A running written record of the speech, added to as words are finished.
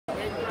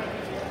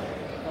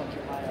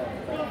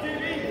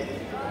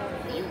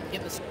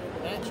the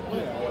bench,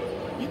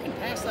 you can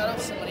pass that off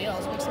to somebody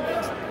else, make somebody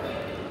else.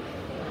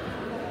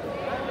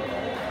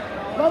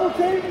 Double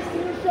changes to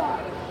your shot.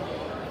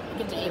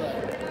 Get to Hale.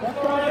 That's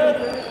right.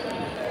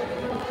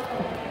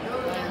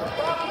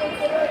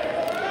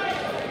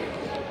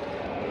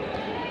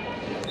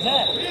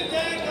 Zach.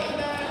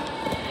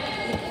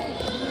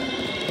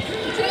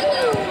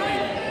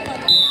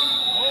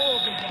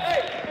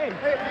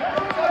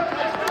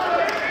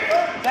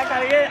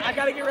 I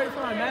gotta get ready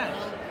for my match.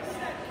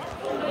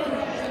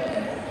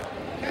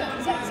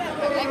 Zach,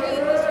 I really need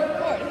to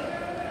record.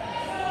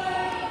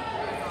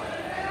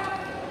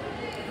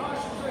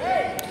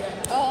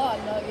 Oh,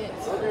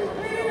 nuggets.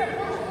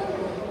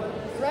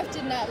 Ref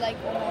did not like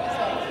when I was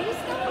like, he's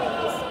not.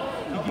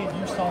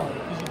 You saw him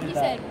because you did He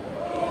that. said,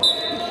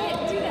 you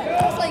can't do that.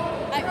 I was like,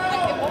 it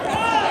won't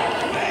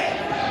happen.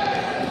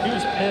 He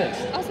was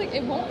pissed. I was like,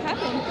 it won't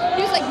happen.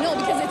 He was like, no,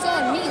 because it's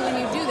on me when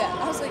you do that.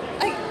 I was like,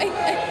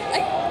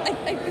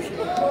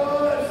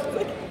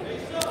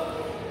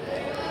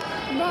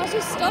 No, I was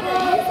just stubborn. He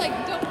was like,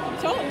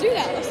 don't do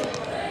that. I was like,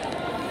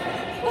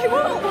 I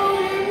won't.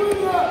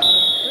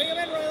 Bring him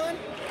in, Rylinn.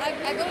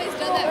 I've always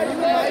done that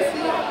before.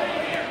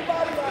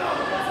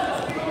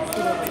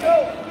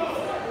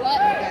 What?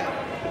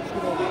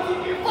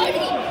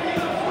 Fighting!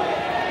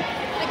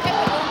 I kept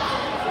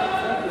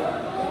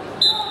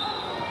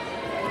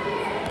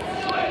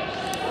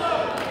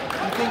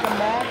You think I'm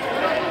mad?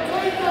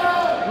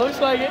 Looks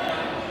like it.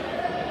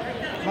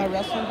 Am I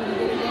wrestling pretty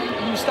good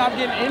again? You stop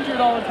getting injured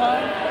all the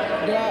time.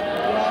 Do I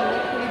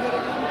look pretty good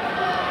again?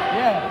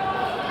 Yeah.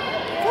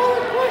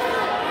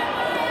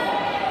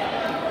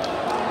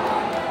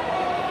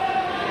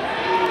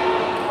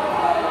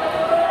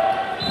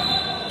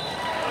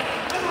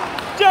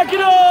 Jack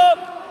it up!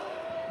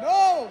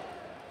 No!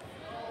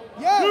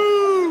 Yes!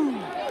 Woo!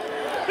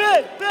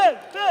 Bid!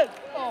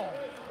 Oh.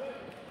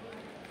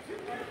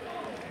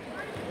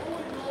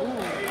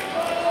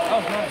 That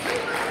was nice.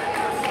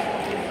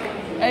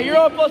 Hey, you're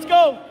up. Let's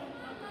go.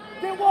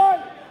 Get one!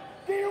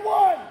 Get your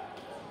one!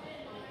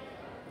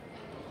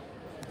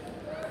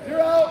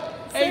 You're out.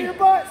 Hey. See your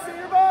butt.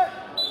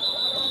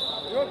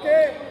 You're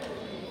okay.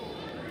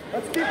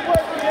 Let's keep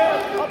working.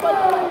 Yeah. Up by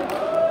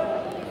 3.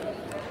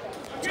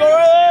 Let's go,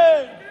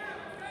 Rylinn!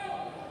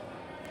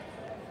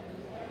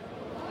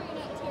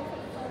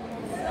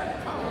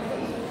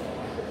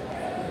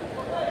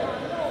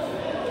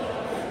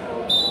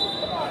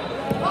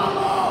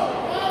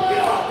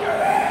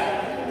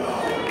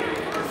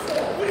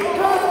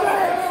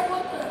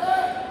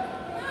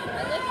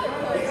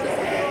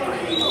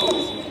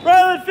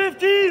 Rylinn,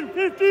 15!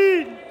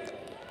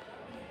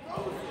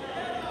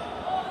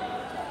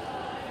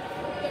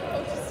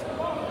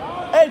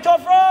 Hey,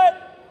 tough ride!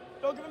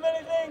 Don't give him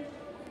anything.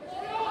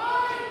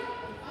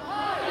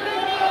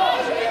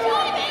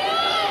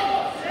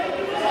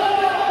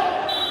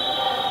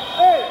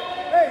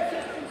 Hey,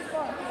 just in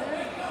front.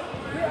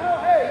 You're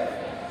out. Hey,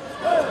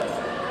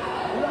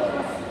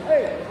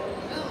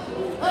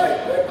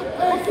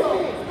 go.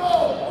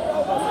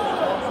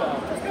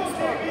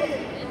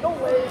 Don't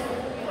wait.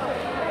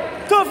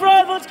 Tough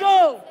ride, let's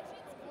go!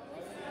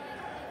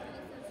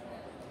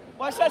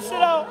 Watch that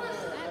sit out.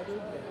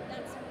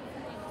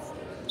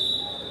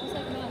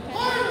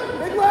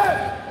 Big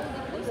left.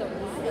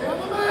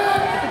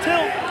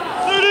 Tilt.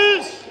 There it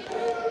is!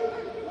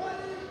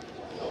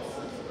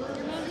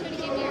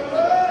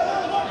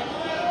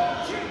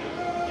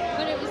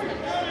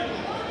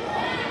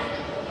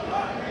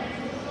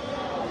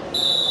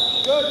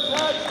 Good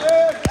catch,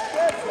 Sid.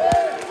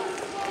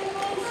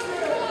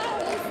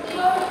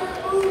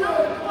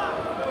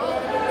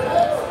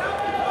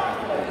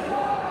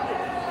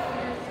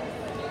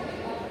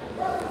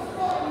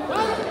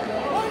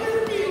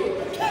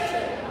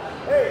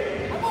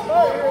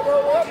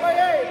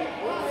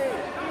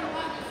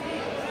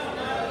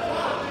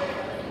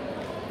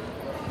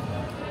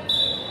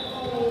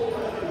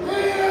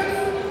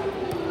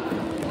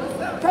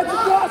 Catch the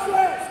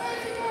process!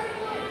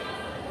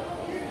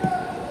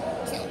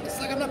 It's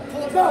like I'm not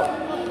pulling. Go!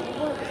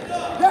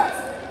 Yes!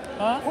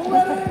 Huh? Pull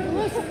that in,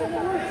 listen.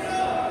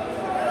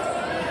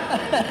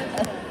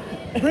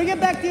 Bring it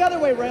back the other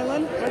way,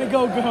 Rylinn. Way to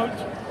go, coach.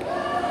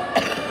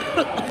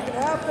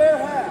 Half there,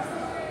 half.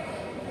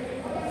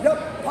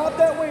 Yep, pop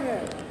that wing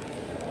in.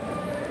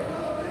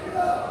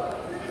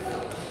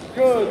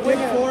 Good, wing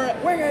it.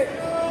 Wing it.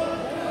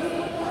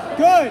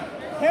 Good.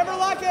 Hammer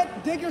lock it,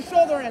 dig your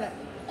shoulder in it.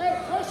 Hey,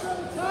 pressure on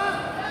the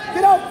top.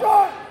 Get out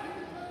front.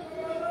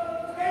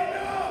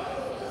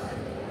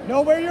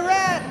 Know where you're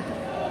at.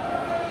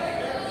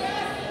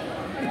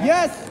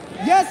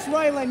 Yes,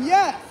 Rylinn,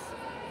 yes.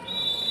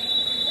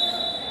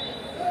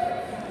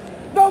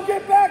 No,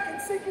 get back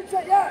and sink your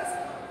chest, yes.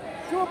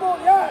 Doable,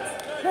 yes.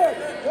 Good.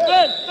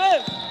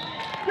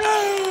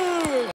 Good!